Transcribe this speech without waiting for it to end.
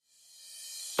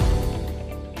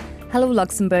Hello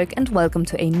Luxembourg and welcome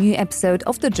to a new episode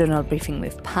of the Journal Briefing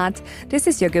with Pat. This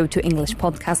is your go-to English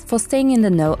podcast for staying in the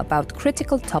know about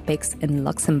critical topics in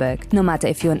Luxembourg. No matter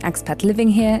if you're an expat living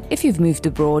here, if you've moved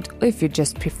abroad, or if you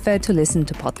just prefer to listen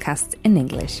to podcasts in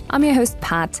English. I'm your host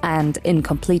Pat, and in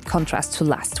complete contrast to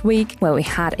last week, where we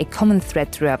had a common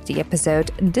thread throughout the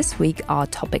episode, this week our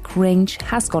topic range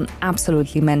has gone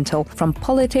absolutely mental. From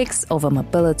politics over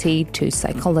mobility to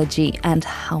psychology and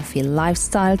healthy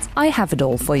lifestyles, I have it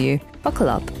all for you. Buckle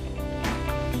up.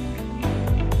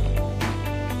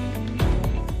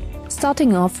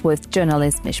 Starting off with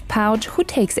journalist Mish Pouch, who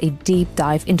takes a deep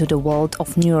dive into the world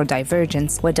of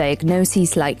neurodivergence, where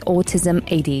diagnoses like autism,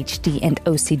 ADHD and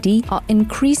OCD are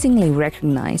increasingly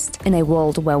recognized. In a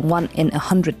world where 1 in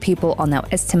 100 people are now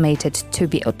estimated to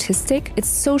be autistic, it's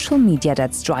social media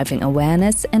that's driving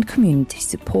awareness and community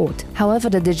support. However,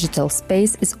 the digital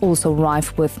space is also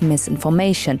rife with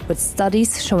misinformation, with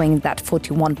studies showing that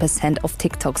 41% of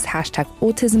TikTok's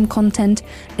 #autism content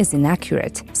is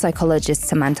inaccurate. Psychologist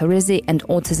Samantha Rizzi and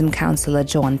autism counsellor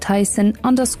Joanne Tyson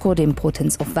underscore the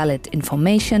importance of valid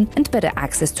information and better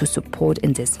access to support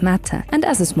in this matter. And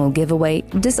as a small giveaway,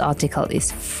 this article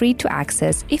is free to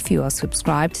access if you are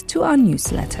subscribed to our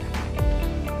newsletter.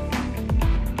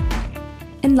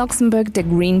 In Luxembourg, the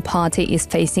Green Party is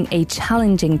facing a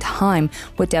challenging time,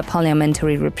 with their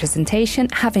parliamentary representation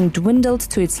having dwindled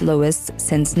to its lowest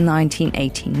since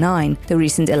 1989. The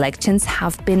recent elections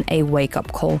have been a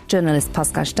wake-up call. Journalist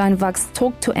Pascal Steinwachs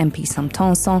talked to MP Sam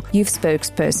Tanson, youth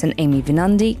spokesperson Amy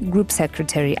Vinandi, Group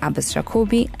Secretary Abbas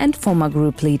Jacobi and former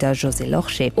group leader José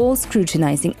Lorcher, all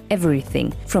scrutinizing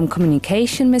everything, from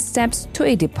communication missteps to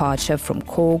a departure from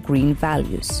core green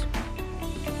values.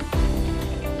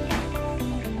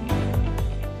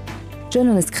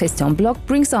 Journalist Christian Bloch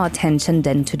brings our attention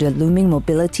then to the looming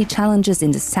mobility challenges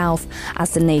in the south as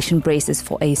the nation braces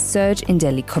for a surge in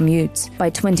daily commutes. By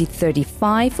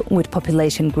 2035, with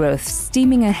population growth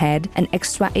steaming ahead, an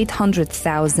extra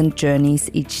 800,000 journeys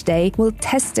each day will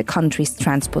test the country's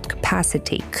transport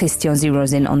capacity. Christian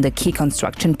zeroes in on the key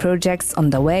construction projects on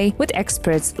the way, with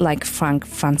experts like Frank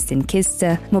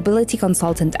Franstein-Kiste, mobility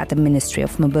consultant at the Ministry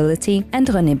of Mobility, and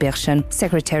René Birchen,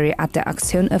 secretary at the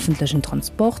Aktion Öffentlichen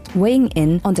Transport, weighing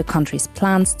in on the country's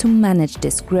plans to manage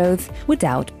this growth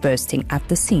without bursting at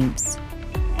the seams.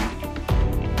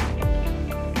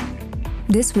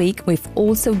 This week, we've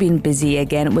also been busy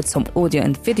again with some audio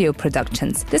and video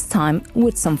productions, this time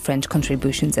with some French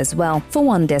contributions as well. For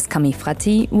one, there's Camille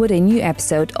Frati with a new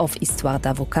episode of Histoire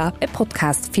d'Avocat, a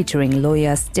podcast featuring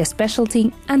lawyers, their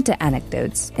specialty and their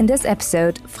anecdotes. In this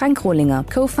episode, Frank Rohlinger,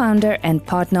 co-founder and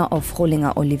partner of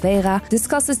Rohlinger Oliveira,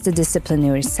 discusses the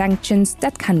disciplinary sanctions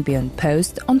that can be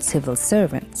imposed on civil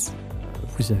servants.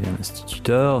 Vous avez un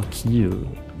instituteur qui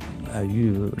a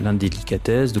eu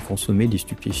l'indélicatesse de consommer des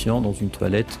stupéfiants dans une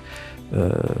toilette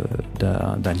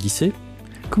d'un lycée.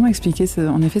 Comment expliquer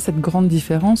en effet cette grande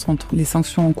différence entre les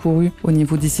sanctions encourues au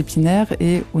niveau disciplinaire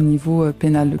et au niveau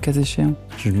pénal, le cas échéant?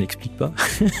 Je ne l'explique pas.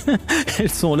 Elles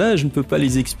sont là, je ne peux pas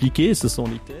les expliquer, ce sont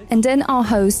les textes. And then our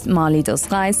host, Marley Dos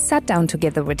Reis, sat down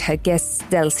together with her guests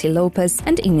Delcy Lopez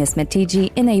and Ines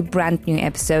Metigi in a brand new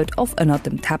episode of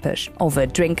Anotem Tapesh. Over a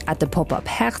drink at the pop-up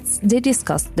Herz, they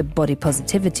discussed the body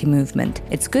positivity movement,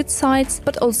 its good sides,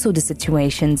 but also the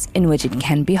situations in which it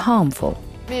can be harmful.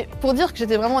 Mais pour dire que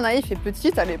j'étais vraiment naïf et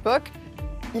petite à l'époque,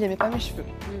 il aimait pas mes cheveux.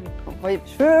 Donc, vous voyez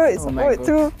mes cheveux, ils sont beaux et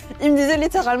tout. Il me disait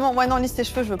littéralement, ouais non, lisse tes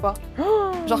cheveux, je veux pas.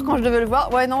 Genre quand je devais le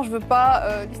voir, ouais non, je veux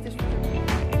pas, lisse tes cheveux.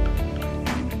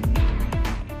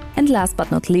 And last but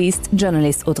not least,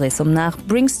 journalist Audrey Somnard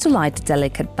brings to light the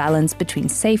delicate balance between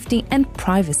safety and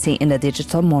privacy in the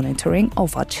digital monitoring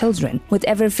of our children. With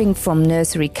everything from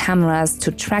nursery cameras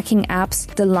to tracking apps,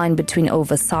 the line between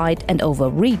oversight and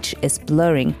overreach is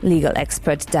blurring. Legal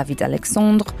expert David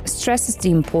Alexandre stresses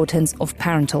the importance of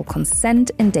parental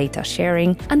consent in data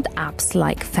sharing, and apps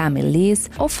like Families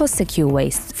offer secure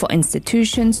ways for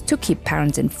institutions to keep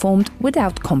parents informed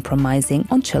without compromising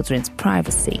on children's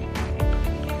privacy.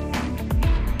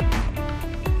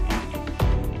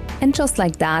 And just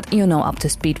like that, you're now up to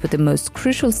speed with the most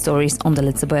crucial stories on the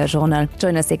Letzebauer Journal.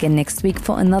 Join us again next week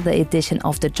for another edition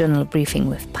of the Journal Briefing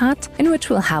with Pat, in which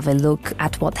we'll have a look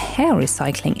at what hair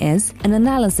recycling is, an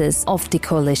analysis of the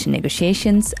coalition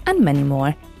negotiations, and many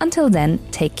more. Until then,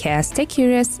 take care, stay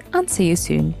curious, and see you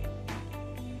soon.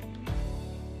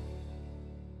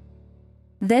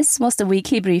 This was the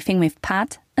weekly briefing with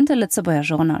Pat and the Lützeburger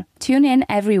Journal. Tune in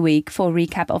every week for a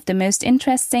recap of the most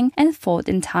interesting and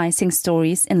thought-enticing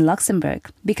stories in Luxembourg,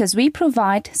 because we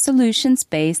provide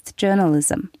solutions-based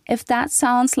journalism. If that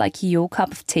sounds like your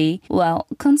cup of tea, well,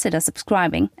 consider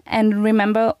subscribing. And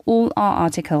remember, all our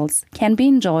articles can be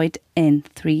enjoyed in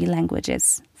 3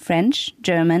 languages: French,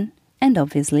 German, and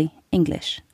obviously English.